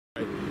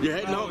You're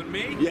heading home? With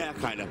me? Yeah,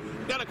 kind of.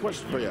 Got a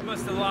question for you. You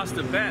must have lost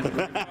a bet.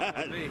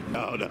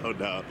 No.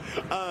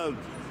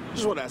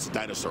 Just want to ask a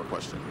dinosaur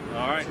question.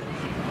 All right.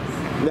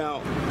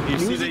 Now, You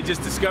see they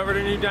just discovered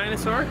a new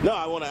dinosaur? No,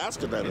 I want to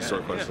ask a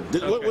dinosaur question.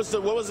 Okay. What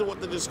was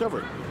what they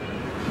discovered?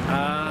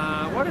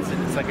 What is it?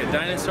 It's like a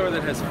dinosaur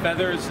that has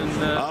feathers and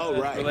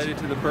right. related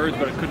to the birds,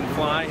 but it couldn't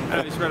fly.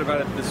 I just read about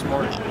it this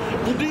morning.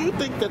 Do you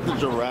think that the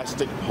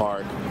Jurassic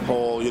Park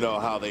whole,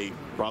 how they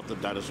brought the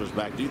dinosaurs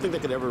back, do you think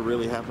that could ever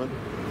really happen?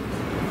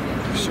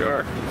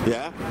 Sure.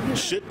 Yeah?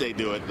 Should they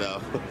do it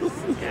though?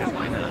 Yeah,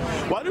 why not?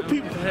 Why do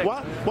people?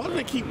 Why do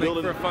they keep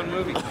building? For a fun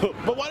movie.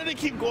 But why do they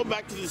keep going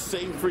back to the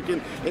same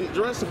freaking in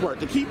Jurassic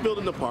Park? They keep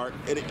building the park,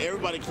 and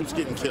everybody keeps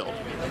getting killed.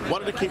 Why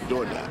do they keep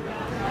doing that?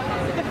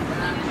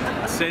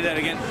 Say that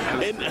again.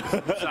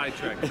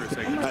 Sidetracked for a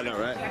second. I know,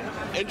 right?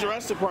 In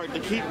Jurassic Park,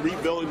 they keep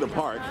rebuilding the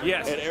park,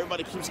 yes, and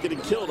everybody keeps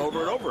getting killed over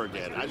and over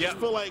again. I just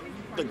feel like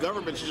the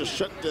government should just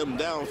shut them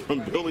down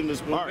from building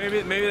this park.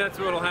 Well, maybe that's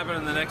what will happen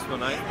in the next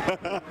one.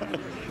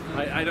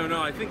 I don't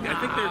know. I think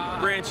they're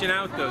branching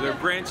out though. They're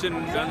branching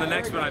on the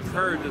next one. I've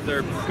heard that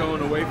they're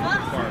going away from the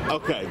park.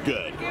 Okay,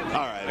 good.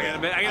 All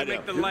right. I gotta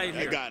make the light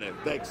here. I got it.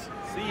 Thanks.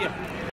 See ya.